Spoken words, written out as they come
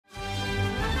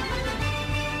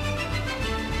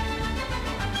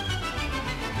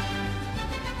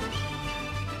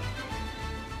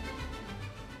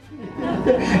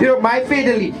You know, my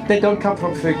featherly, they don't come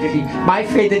from Vögeli. My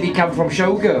featherly come from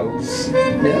showgirls.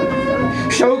 Ja?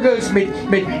 Showgirls mit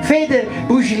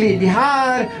Federbuscheli in die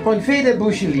Haar und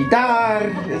Federbuscheli da.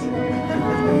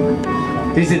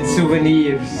 Die sind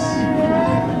Souvenirs.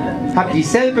 Hab die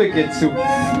selber gezupft.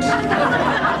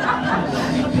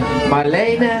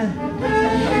 Marlene,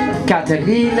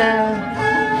 Katharina,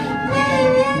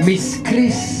 Miss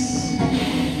Chris.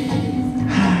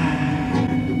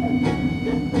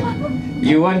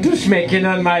 You want to schmecken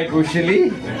on my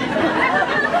Buscheli?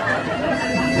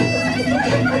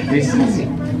 Wissen Sie,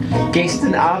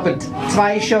 gestern Abend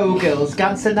 2 Showgirls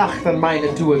ganze Nacht an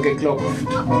meine Tour geklopft.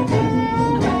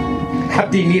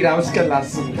 Hab die nie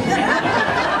rausgelassen.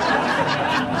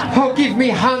 Oh, give me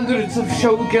hundreds of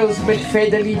showgirls with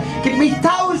Federli. Give me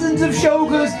thousands of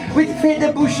showgirls with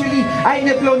Federbuscheli.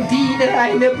 Eine Blondine,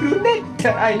 eine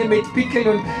Brünette, eine mit Pickel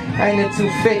und eine zu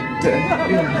fette.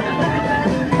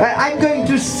 I'm going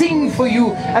to sing for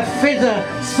you a feather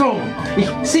song. Ich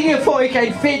singe für euch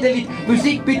ein Federlied.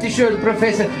 Musik bitte schön,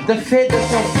 Professor. The Feather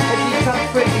Song.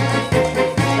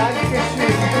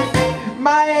 Dankeschön.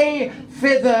 My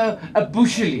Feather a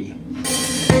Buscheli.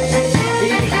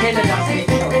 Ich kenne das nicht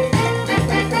schon.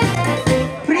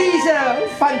 Prise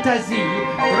Fantasie,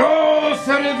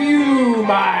 große Revue,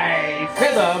 my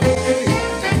Feather Buscheli.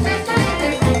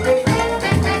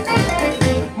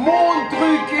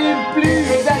 Mondrück im Blü,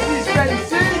 das ist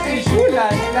französisch,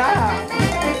 ulala.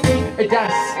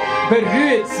 Das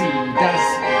berührt sie, das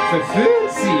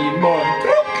verführt sie,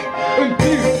 Mondrück und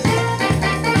Blü.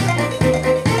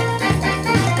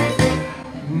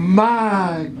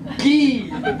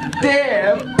 Magie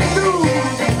der Blut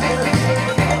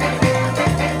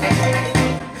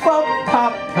vom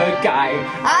Papagei,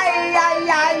 ei, ei,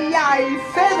 ei, ei,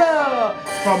 feather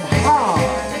from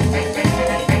heart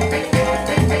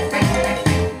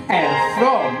and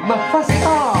from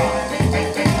facade,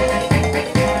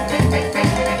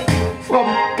 from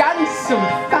ganzem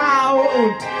Bau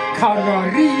und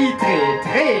Kanorie,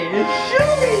 dreh,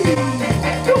 schuri,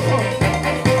 super.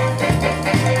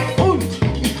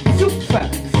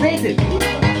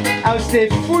 Aus der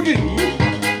Fudeli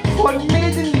von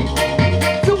Medeli,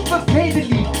 super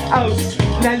Federli aus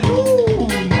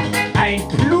Nalun, ein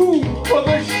Blue for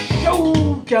the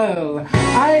Showgirl,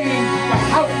 ein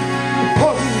Haupt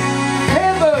von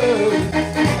Heaven.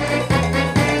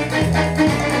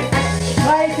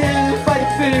 Streichel von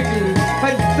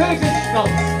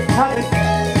Vögelschnauz,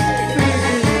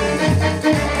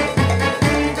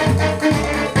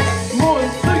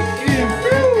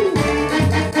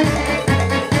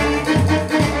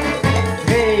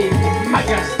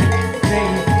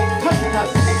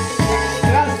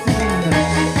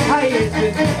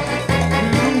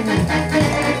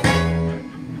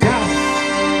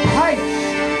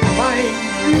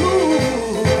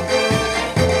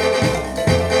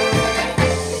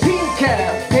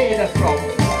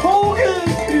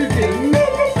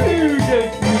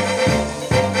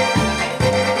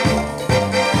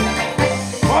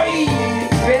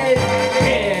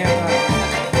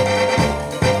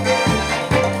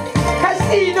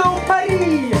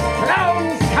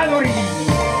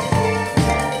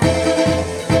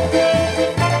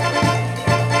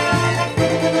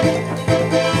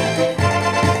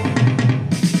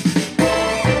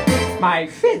 my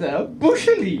feather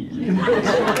Buscheli.